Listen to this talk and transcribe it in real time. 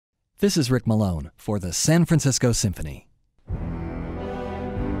This is Rick Malone for the San Francisco Symphony.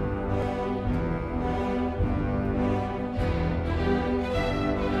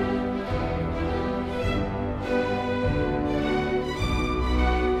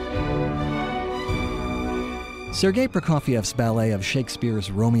 Sergei Prokofiev's ballet of Shakespeare's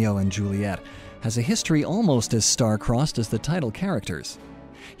Romeo and Juliet has a history almost as star-crossed as the title characters.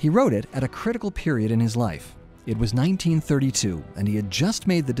 He wrote it at a critical period in his life. It was 1932, and he had just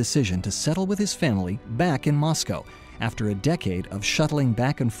made the decision to settle with his family back in Moscow after a decade of shuttling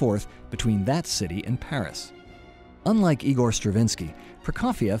back and forth between that city and Paris. Unlike Igor Stravinsky,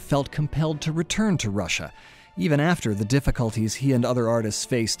 Prokofiev felt compelled to return to Russia, even after the difficulties he and other artists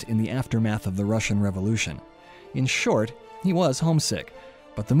faced in the aftermath of the Russian Revolution. In short, he was homesick,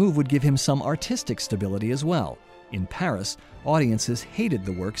 but the move would give him some artistic stability as well. In Paris, audiences hated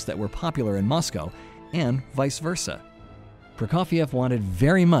the works that were popular in Moscow, and vice versa. Prokofiev wanted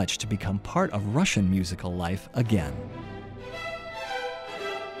very much to become part of Russian musical life again.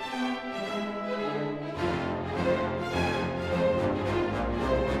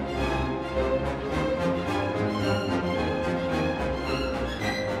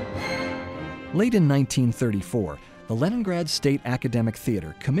 Late in 1934, the Leningrad State Academic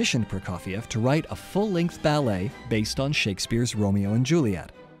Theater commissioned Prokofiev to write a full-length ballet based on Shakespeare's Romeo and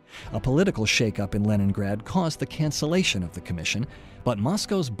Juliet. A political shakeup in Leningrad caused the cancellation of the commission, but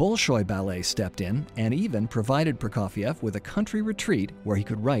Moscow's Bolshoi Ballet stepped in and even provided Prokofiev with a country retreat where he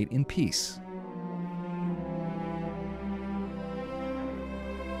could write in peace.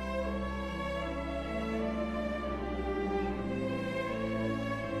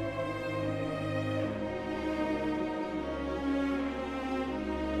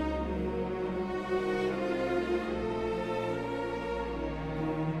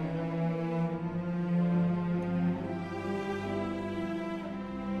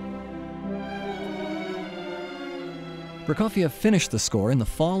 Prokofiev finished the score in the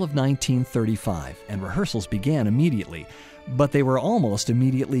fall of 1935, and rehearsals began immediately, but they were almost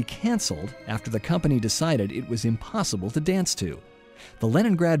immediately canceled after the company decided it was impossible to dance to. The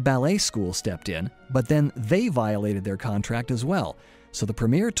Leningrad Ballet School stepped in, but then they violated their contract as well, so the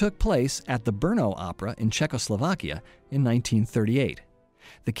premiere took place at the Brno Opera in Czechoslovakia in 1938.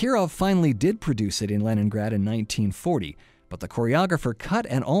 The Kirov finally did produce it in Leningrad in 1940, but the choreographer cut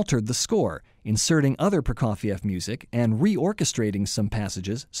and altered the score, inserting other Prokofiev music and reorchestrating some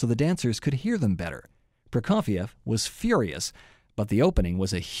passages so the dancers could hear them better. Prokofiev was furious, but the opening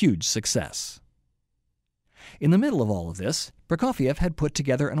was a huge success. In the middle of all of this, Prokofiev had put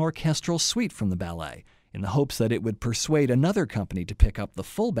together an orchestral suite from the ballet, in the hopes that it would persuade another company to pick up the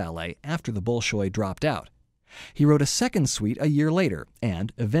full ballet after the Bolshoi dropped out. He wrote a second suite a year later,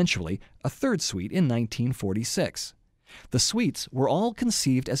 and, eventually, a third suite in 1946. The suites were all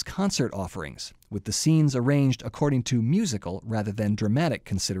conceived as concert offerings, with the scenes arranged according to musical rather than dramatic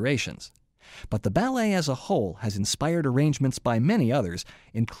considerations. But the ballet as a whole has inspired arrangements by many others,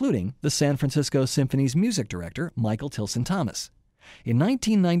 including the San Francisco Symphony's music director, Michael Tilson Thomas. In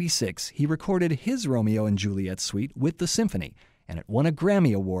 1996, he recorded his Romeo and Juliet suite with the symphony, and it won a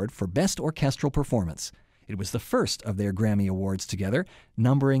Grammy Award for Best Orchestral Performance. It was the first of their Grammy Awards together,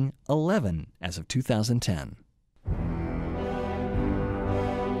 numbering 11 as of 2010.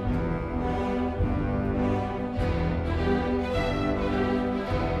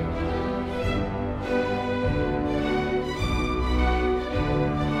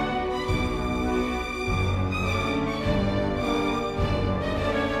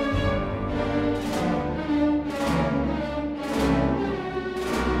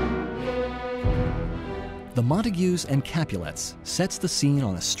 The Montagues and Capulets sets the scene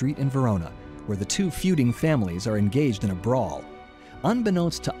on a street in Verona, where the two feuding families are engaged in a brawl.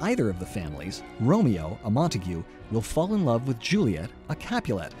 Unbeknownst to either of the families, Romeo, a Montague, will fall in love with Juliet, a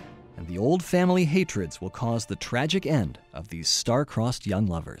Capulet, and the old family hatreds will cause the tragic end of these star-crossed young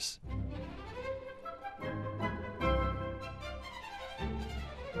lovers.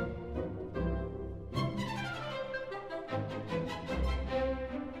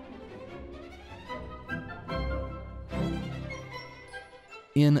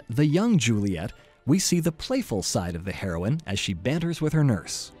 In The Young Juliet, we see the playful side of the heroine as she banters with her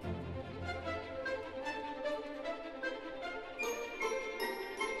nurse.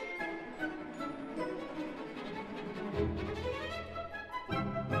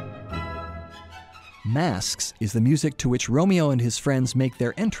 Masks is the music to which Romeo and his friends make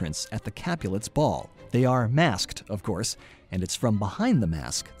their entrance at the Capulets' ball. They are masked, of course, and it's from behind the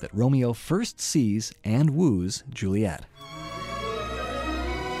mask that Romeo first sees and woos Juliet.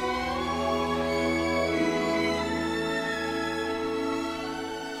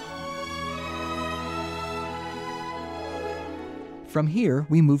 From here,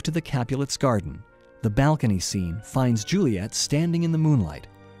 we move to the Capulets' garden. The balcony scene finds Juliet standing in the moonlight.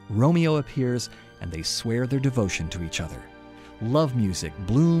 Romeo appears, and they swear their devotion to each other. Love music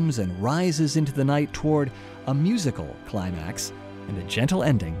blooms and rises into the night toward a musical climax and a gentle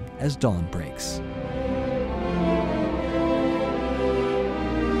ending as dawn breaks.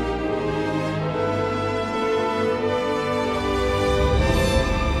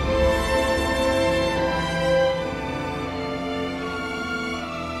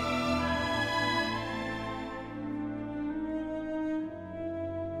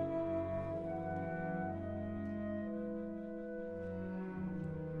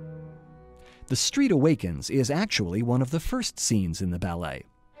 The Street Awakens is actually one of the first scenes in the ballet.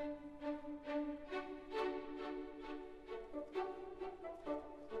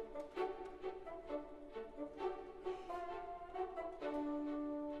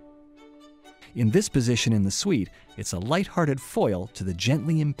 In this position in the suite, it's a light-hearted foil to the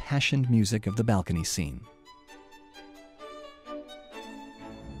gently impassioned music of the balcony scene.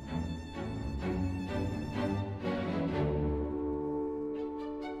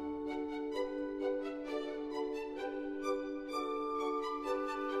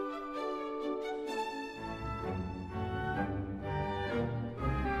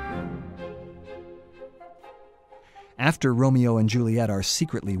 After Romeo and Juliet are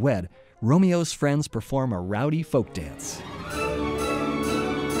secretly wed, Romeo's friends perform a rowdy folk dance.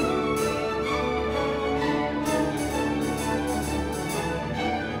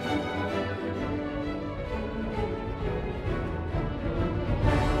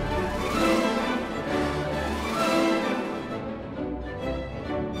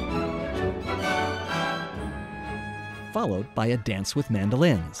 Followed by a dance with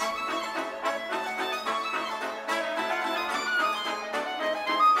mandolins.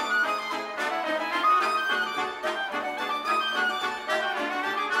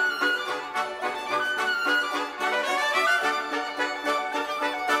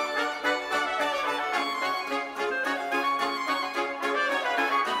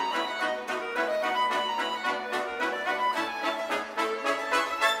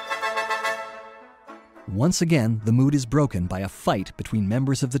 Once again, the mood is broken by a fight between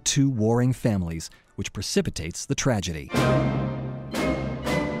members of the two warring families, which precipitates the tragedy.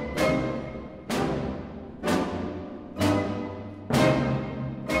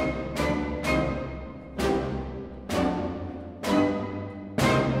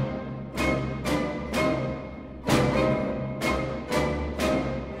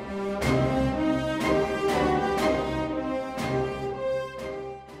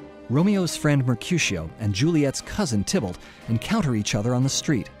 Romeo's friend Mercutio and Juliet's cousin Tybalt encounter each other on the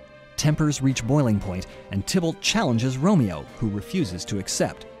street. Tempers reach boiling point, and Tybalt challenges Romeo, who refuses to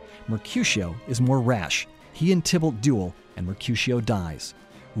accept. Mercutio is more rash. He and Tybalt duel, and Mercutio dies.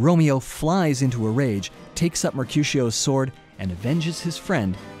 Romeo flies into a rage, takes up Mercutio's sword, and avenges his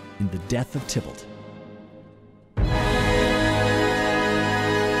friend in the death of Tybalt.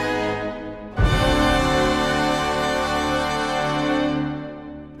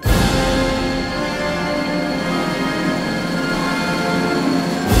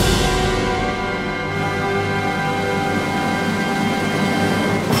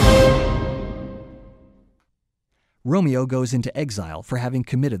 Romeo goes into exile for having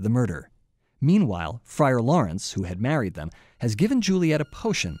committed the murder. Meanwhile, Friar Lawrence, who had married them, has given Juliet a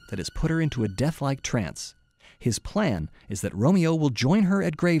potion that has put her into a death-like trance. His plan is that Romeo will join her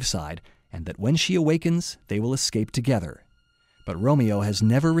at graveside, and that when she awakens, they will escape together. But Romeo has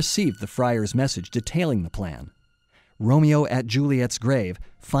never received the friar's message detailing the plan. Romeo at Juliet's grave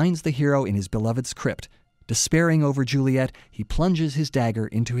finds the hero in his beloved's crypt. Despairing over Juliet, he plunges his dagger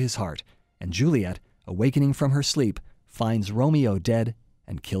into his heart, and Juliet, awakening from her sleep, finds Romeo dead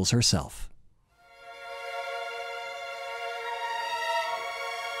and kills herself.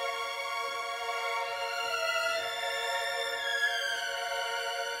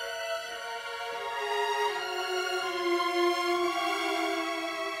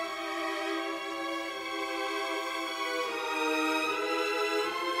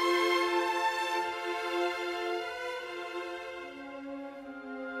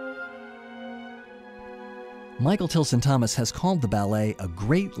 Michael Tilson Thomas has called the ballet a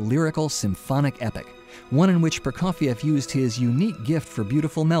great lyrical symphonic epic, one in which Prokofiev used his unique gift for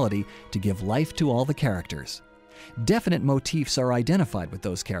beautiful melody to give life to all the characters. Definite motifs are identified with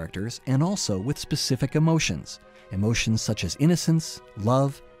those characters and also with specific emotions, emotions such as innocence,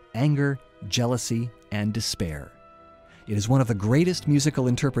 love, anger, jealousy, and despair. It is one of the greatest musical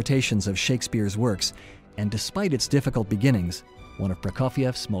interpretations of Shakespeare's works, and despite its difficult beginnings, one of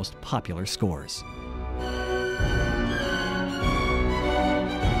Prokofiev's most popular scores.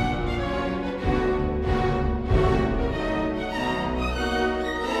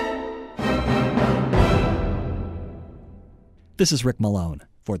 This is Rick Malone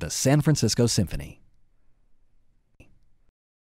for the San Francisco Symphony.